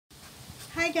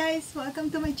Hi guys! Welcome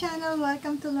to my channel.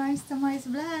 Welcome to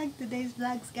LorenTamayoVlogs. Today's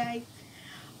vlogs guys,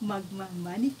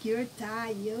 magma-manicure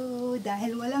tayo.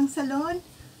 Dahil walang salon,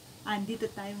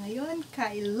 andito tayo ngayon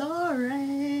kay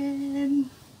Loren.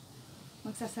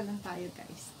 Magsasalon tayo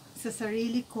guys. Sa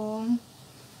sarili kong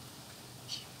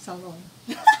salon.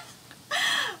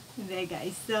 Hindi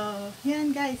guys. So,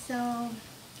 yan guys. So,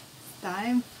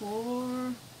 time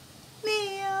for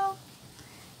meal.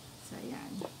 So,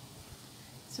 yan.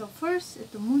 So, first,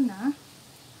 ito muna.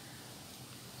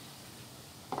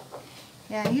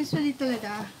 Yeah, usually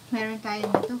talaga, meron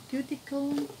tayong ito,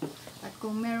 cuticle. At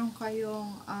kung meron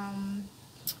kayong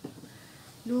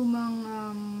lumang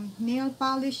nail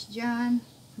polish dyan,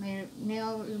 may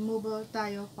nail removal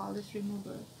tayo, polish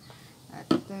removal.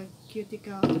 At ito,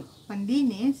 cuticle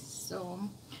panlinis. So,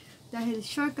 dahil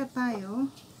shortcut tayo,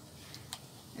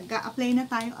 nag-a-apply na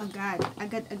tayo agad.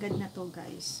 Agad-agad na to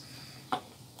guys.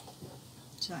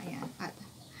 So, ayan. At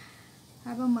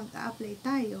habang mag-a-apply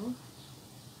tayo,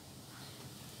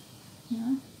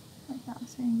 pakita ko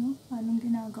sa inyo anong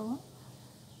ginagawa.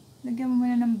 Lagyan mo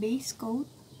muna ng base coat.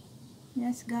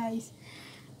 Yes, guys.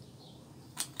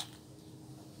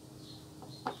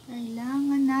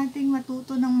 Kailangan nating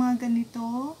matuto ng mga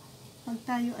ganito pag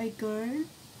tayo ay girl.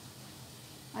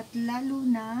 At lalo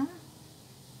na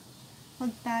pag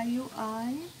tayo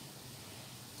ay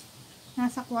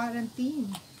nasa quarantine.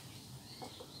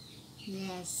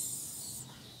 Yes.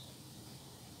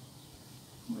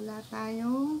 Wala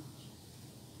tayong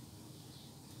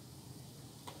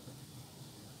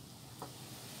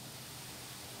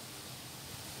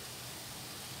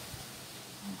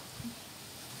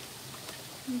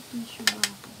may tissue ba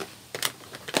ako?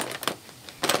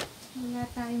 Wala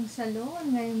tayong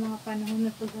salon ngayong mga panahon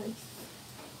na to guys.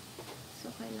 So,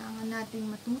 kailangan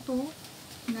nating matuto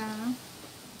na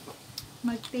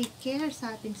mag-take care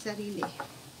sa ating sarili.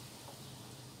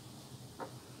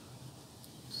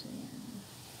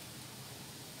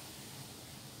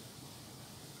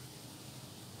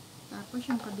 Tapos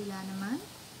yung kabila naman.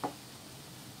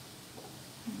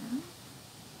 Ayan.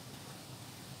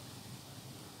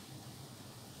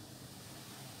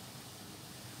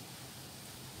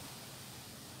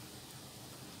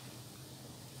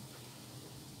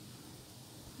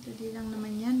 Dali lang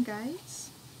naman yan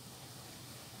guys.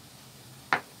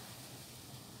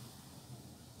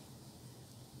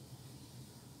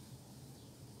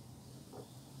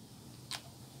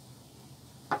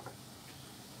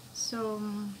 So,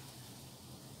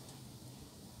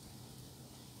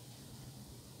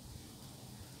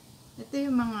 ito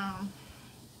yung mga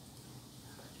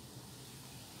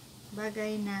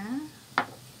bagay na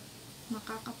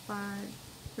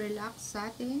makakapag-relax sa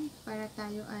atin para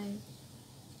tayo ay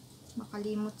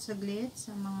makalimot saglit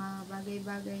sa mga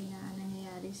bagay-bagay na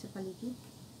nangyayari sa paligid.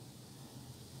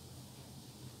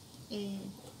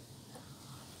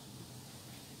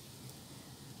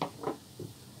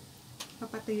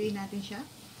 Papatuyuin natin siya.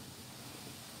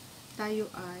 Tayo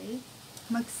ay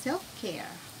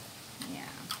mag-self-care.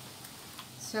 Yeah.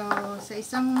 So, sa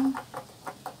isang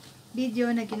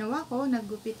video na ginawa ko,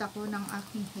 naggupit ako ng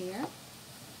aking hair.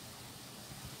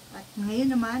 At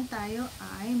ngayon naman tayo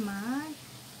ay mag-manicure.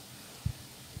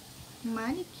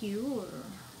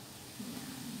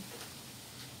 Ayan.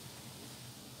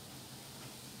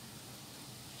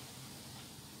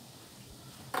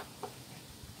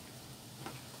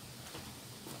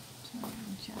 So,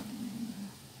 ayan siya.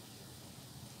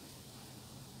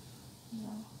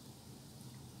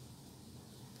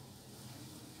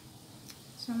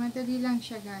 So, madali lang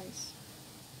siya guys.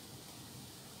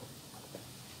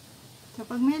 So,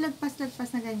 pag may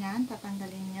lagpas-lagpas na ganyan,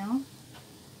 tatanggalin nyo.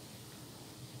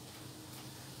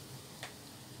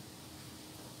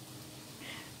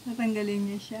 Tatanggalin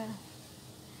nyo siya.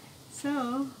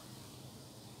 So,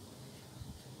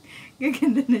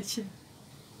 gaganda na siya.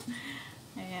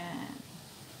 Ayan.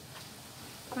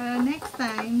 Para next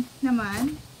time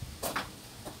naman,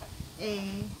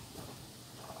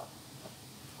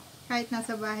 kahit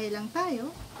nasa bahay lang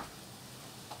tayo,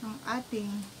 ang ating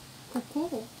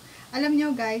kuko. Alam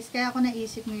nyo guys, kaya ako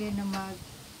naisip ngayon na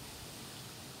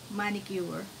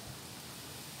mag-manicure.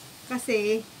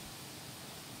 Kasi,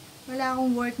 wala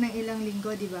akong work ng ilang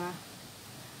linggo, di ba?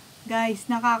 Guys,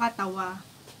 nakakatawa.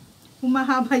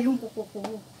 Humahaba yung kuko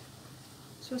ko.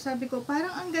 So, sabi ko,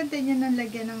 parang ang ganda niya ng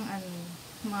lagyan ng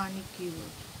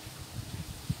manicure.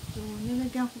 So,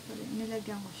 nilagyan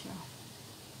ko siya.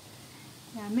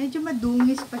 Yeah, medyo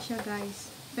madungis pa siya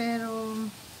guys. Pero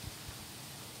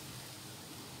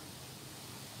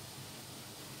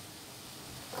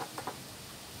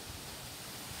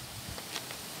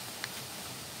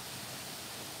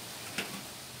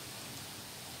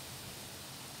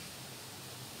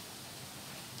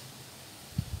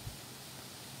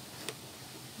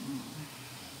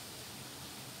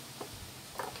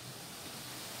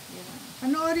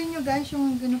Panoorin nyo guys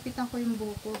yung ginupitan ko yung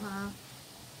buko ha.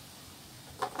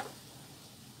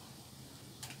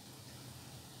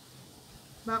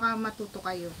 Baka matuto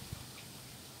kayo.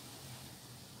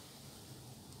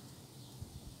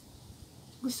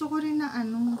 Gusto ko rin na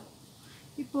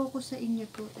i-focus sa inyo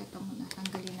to. Ito muna,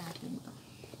 tanggalin natin to.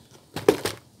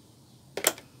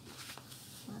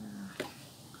 Para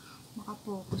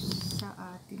makapokus sa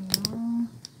atin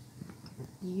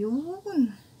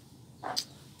yun.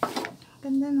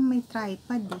 Ganda nung may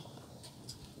tripod eh.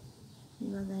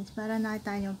 Diba guys? Para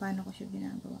nakita nyo paano ko siya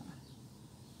ginagawa.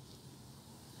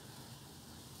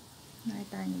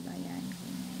 Nakita nyo ba yan?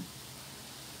 Ganyan.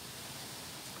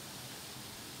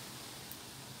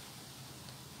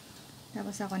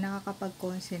 Tapos ako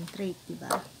nakakapag-concentrate, diba?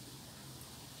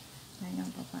 Ganyan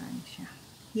pa paano siya.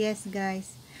 Yes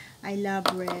guys, I love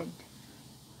red.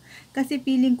 Kasi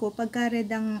feeling ko, pagka red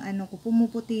ang ko,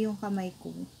 pumuputi yung kamay ko.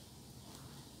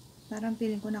 Parang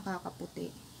feeling ko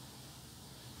nakakaputi.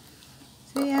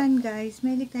 So yan guys,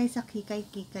 mahilig tayo sa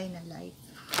kikay-kikay na life.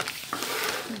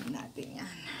 Tignan natin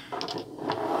yan. Okay.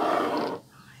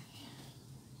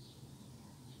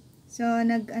 So,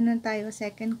 tayo,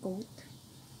 second coat.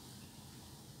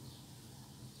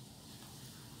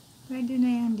 Pwede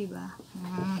na yan, di ba?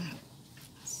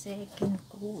 Second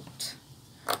coat.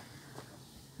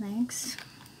 Next.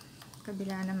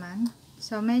 Kabila naman.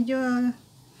 So, medyo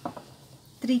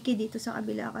tricky dito sa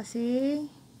kabila kasi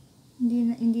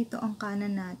hindi to ang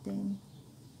kanan natin.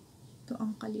 Ito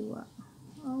ang kaliwa.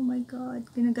 Oh my God.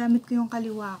 Ginagamit ko yung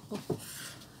kaliwa ko.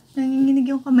 Nanginginig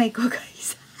yung kamay ko,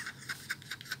 guys.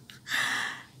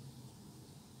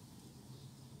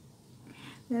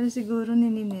 Pero siguro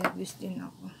nininervous din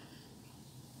ako.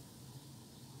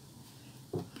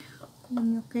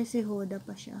 Kasi hoda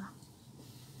pa siya.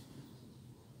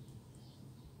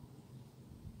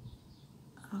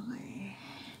 Okay.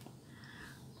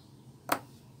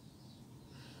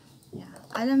 Yeah.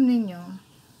 Alam niyo,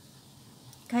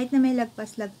 kahit na may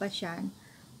lagpas-lagpas yan,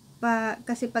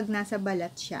 kasi pag nasa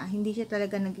balat siya, hindi siya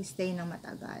talaga nag-stay ng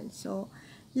matagal. So,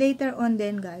 later on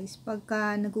din guys,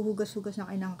 pagka naghuhugas-hugas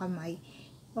na kayo ng kamay,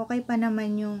 okay pa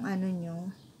naman yung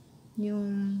nyo, yung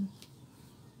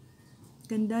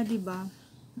ganda, diba?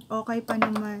 Okay pa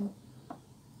naman.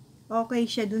 Okay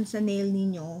siya dun sa nail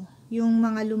ninyo. Yung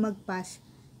mga lumagpas,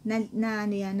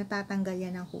 natatanggal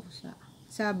yan ng kusa.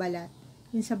 Sa balat.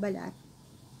 Yung sa balat,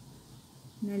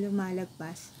 na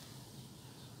lumalagpas,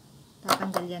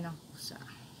 tatanggal yan ng kusa.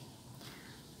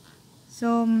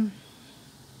 So,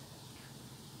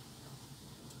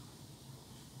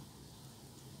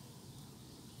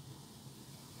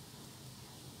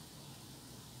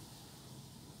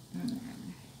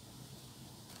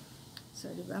 so,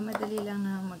 diba, madali lang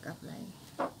na mag-apply.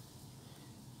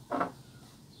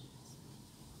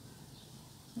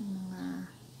 Sa mga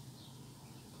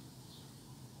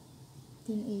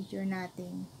teenager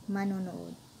nating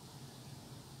manonood.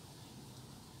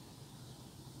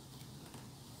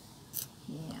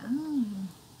 Yan.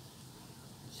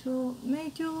 So,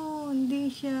 medyo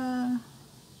hindi siya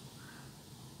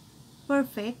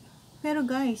perfect. Pero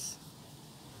guys,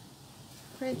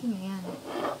 pwede na yan.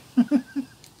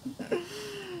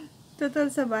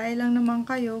 Total sa bahay lang naman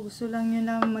kayo. Gusto lang nyo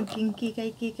lang maging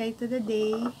kikay-kikay to the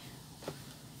day.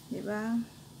 Diba?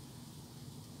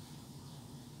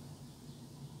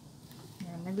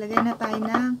 Yan. Naglagay na tayo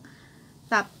ng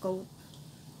top coat.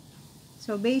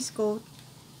 So, base coat.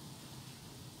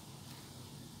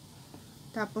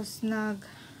 Tapos,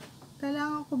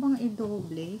 kailangan ko bang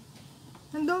i-doble?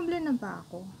 Nag-doble na ba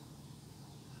ako?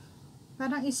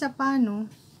 Parang isa pa, no?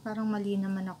 Parang mali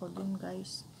naman ako dun,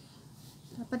 guys.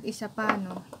 Dapat isa pa,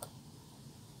 no?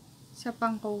 Isa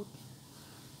pang coat.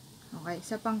 Okay,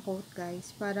 isa pang coat,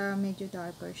 guys. Para medyo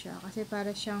darker siya. Kasi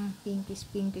para siyang pinkish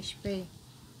pa eh.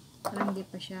 Parang hindi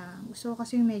pa siya. Gusto ko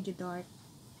kasi medyo dark.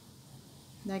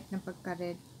 Dark na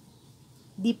pagka-red.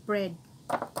 Deep red.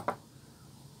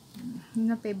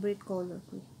 Yun ang favorite color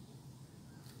ko.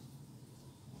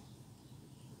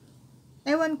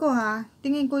 Ewan ko ha.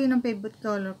 Tingin ko yun ang favorite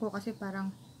color ko. Kasi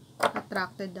parang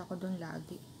attracted ako dun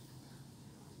lagi.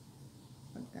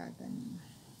 Pagkagan.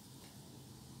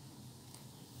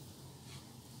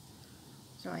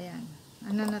 So, ayan.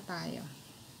 Ano na tayo?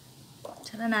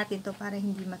 Sara natin to para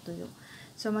hindi matuyo.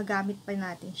 So, magamit pa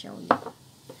natin siya ulit.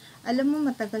 Alam mo,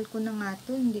 matagal ko na nga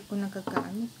to. Hindi ko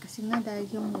nagagamit. Kasi nga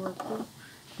dahil yung work ko,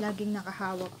 laging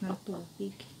nakahawak ng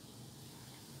tubig.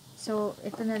 So,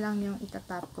 ito na lang yung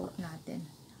itatop coat natin.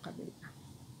 Kabila.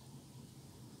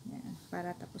 Ayan.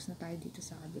 Para tapos na tayo dito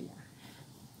sa kabila.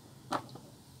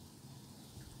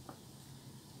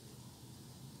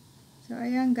 So,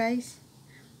 ayan guys.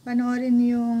 Panoorin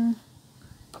yung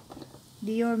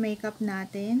Dior makeup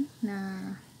natin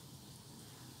na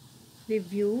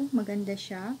review. Maganda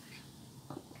siya.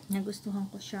 Nagustuhan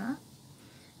ko siya.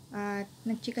 At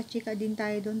nagchika-chika din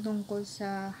tayo doon tungkol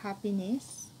sa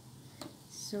happiness.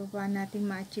 So, paano natin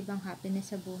ma-achieve ang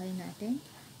happiness sa buhay natin.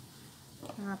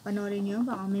 Panoorin nyo,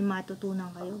 baka may matutunan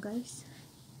kayo, guys.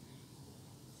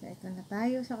 So, ito na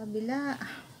tayo sa kabila.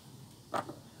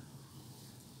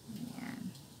 Ayan.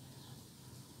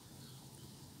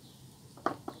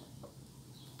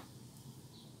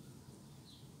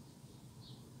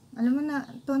 Alam mo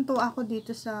na, tunto ako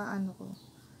dito sa ano ko,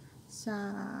 sa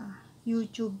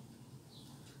YouTube.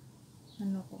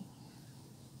 Ano ko.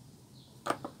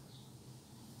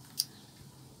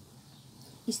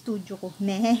 Studio ko.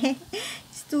 Ne.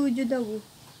 Studio daw.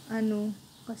 Ano,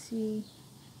 kasi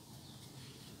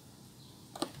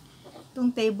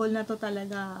itong table na to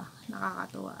talaga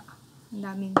nakakatuwa. Ang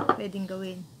daming pwedeng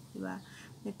gawin, di ba?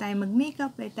 Pwede tayo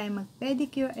mag-makeup, pwede tayo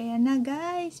mag-pedicure. Ayan na,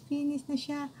 guys, finish na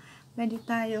siya. Pwede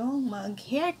tayo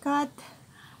mag-haircut.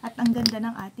 At ang ganda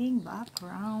ng ating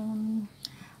background.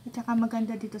 At saka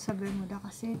maganda dito sa Bermuda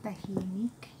kasi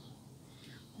tahimik.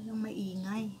 Walang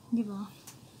maingay, di ba?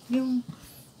 Yung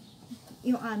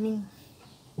aming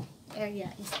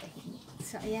area is tahimik.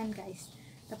 So, ayan, guys.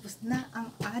 Tapos na ang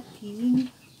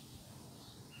ating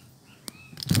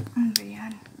ano ba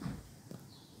yan?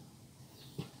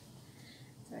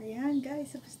 So, ayan, guys.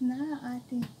 Tapos na ang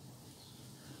ating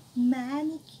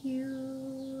manicure.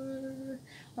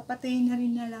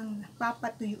 Papatuyuin na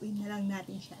lang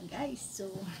natin siya, guys. So,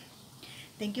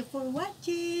 thank you for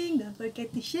watching. Don't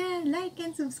forget to share, like,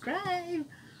 and subscribe.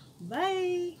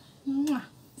 Bye!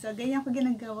 So, ganyan ko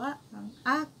ginagawa ang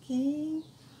aking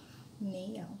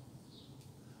nail.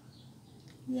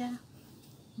 Yeah.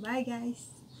 Bye, guys.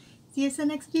 See you sa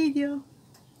next video.